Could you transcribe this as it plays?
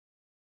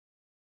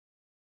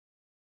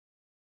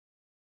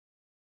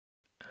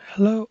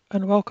Hello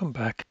and welcome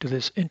back to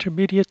this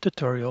intermediate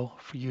tutorial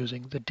for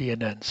using the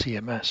DNN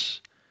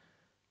CMS.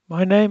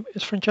 My name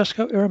is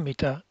Francesco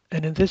Iramita,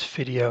 and in this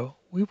video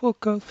we will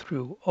go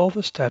through all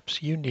the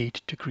steps you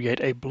need to create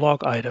a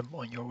blog item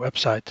on your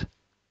website.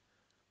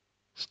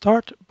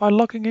 Start by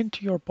logging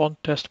into your Bond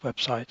Test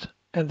website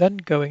and then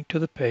going to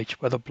the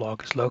page where the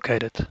blog is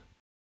located.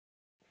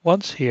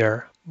 Once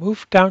here,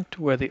 move down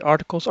to where the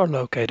articles are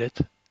located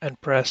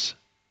and press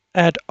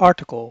Add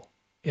Article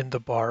in the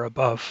bar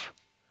above.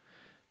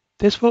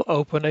 This will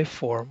open a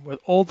form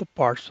with all the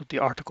parts of the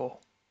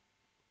article.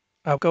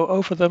 I'll go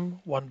over them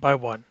one by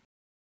one.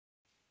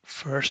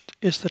 First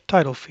is the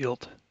title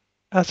field.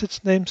 As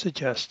its name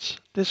suggests,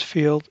 this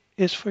field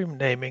is for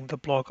naming the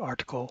blog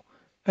article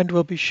and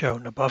will be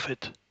shown above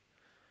it.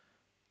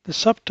 The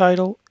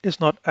subtitle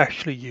is not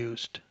actually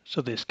used,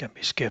 so this can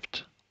be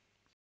skipped.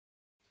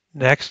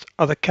 Next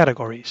are the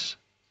categories.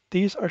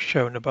 These are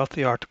shown above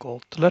the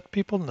article to let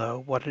people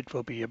know what it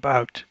will be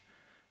about.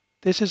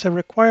 This is a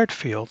required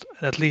field,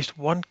 and at least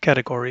one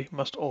category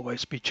must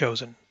always be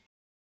chosen.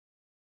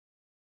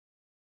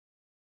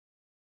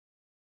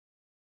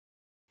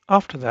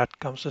 After that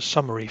comes the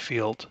summary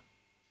field.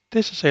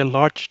 This is a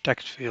large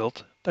text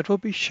field that will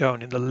be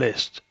shown in the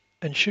list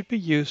and should be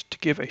used to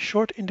give a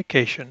short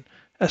indication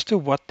as to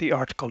what the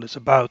article is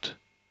about.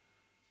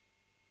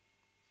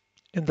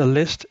 In the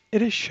list,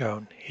 it is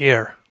shown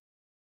here.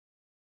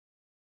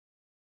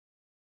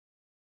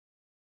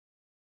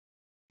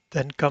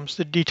 Then comes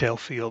the detail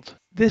field.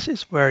 This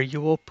is where you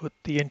will put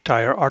the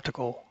entire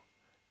article.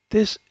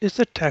 This is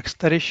the text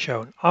that is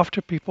shown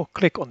after people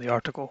click on the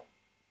article.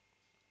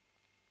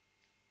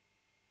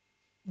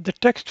 The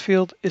text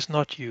field is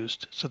not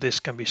used, so this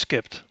can be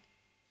skipped.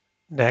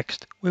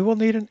 Next, we will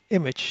need an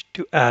image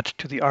to add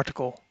to the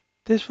article.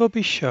 This will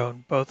be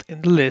shown both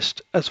in the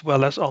list as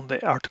well as on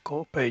the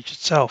article page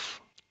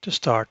itself. To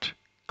start,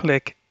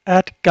 click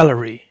Add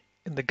Gallery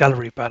in the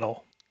Gallery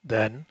panel.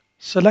 Then,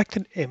 select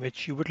an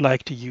image you would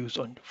like to use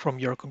from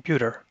your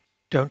computer.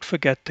 Don't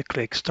forget to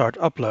click Start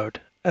Upload,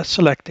 as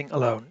selecting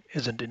alone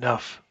isn't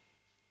enough.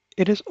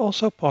 It is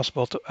also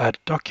possible to add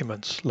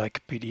documents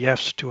like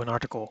PDFs to an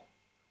article.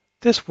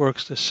 This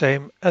works the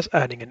same as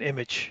adding an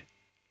image.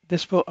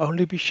 This will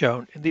only be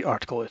shown in the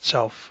article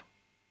itself.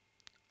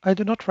 I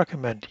do not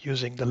recommend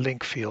using the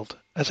link field,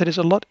 as it is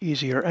a lot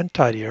easier and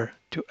tidier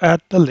to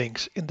add the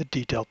links in the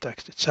detailed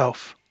text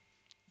itself.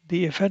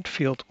 The event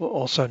field will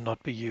also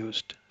not be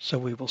used, so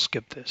we will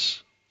skip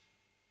this.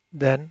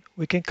 Then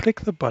we can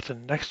click the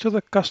button next to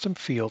the custom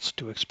fields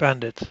to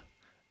expand it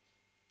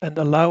and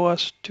allow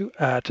us to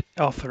add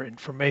author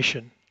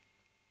information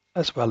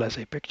as well as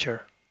a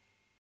picture.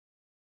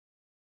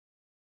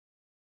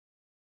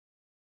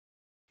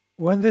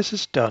 When this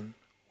is done,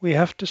 we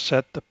have to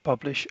set the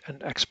publish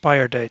and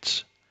expire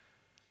dates.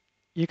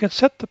 You can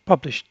set the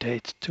publish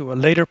date to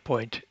a later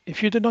point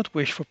if you do not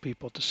wish for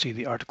people to see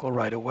the article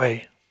right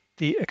away.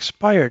 The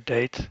expire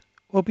date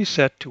will be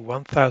set to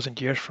 1000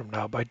 years from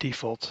now by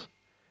default,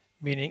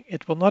 meaning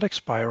it will not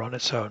expire on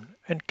its own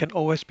and can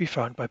always be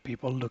found by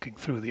people looking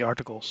through the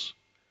articles.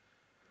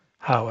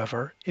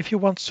 However, if you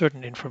want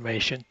certain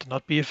information to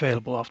not be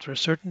available after a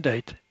certain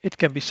date, it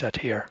can be set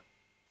here.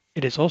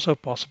 It is also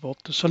possible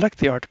to select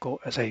the article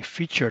as a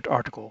featured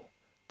article.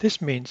 This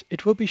means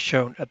it will be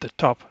shown at the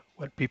top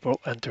when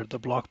people enter the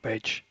blog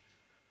page.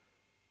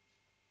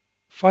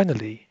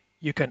 Finally,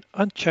 you can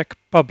uncheck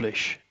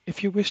Publish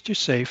if you wish to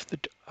save the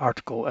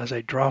article as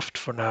a draft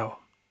for now.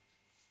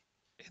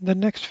 In the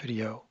next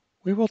video,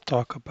 we will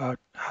talk about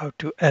how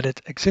to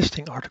edit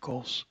existing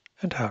articles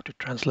and how to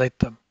translate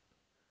them.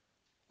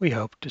 We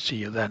hope to see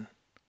you then.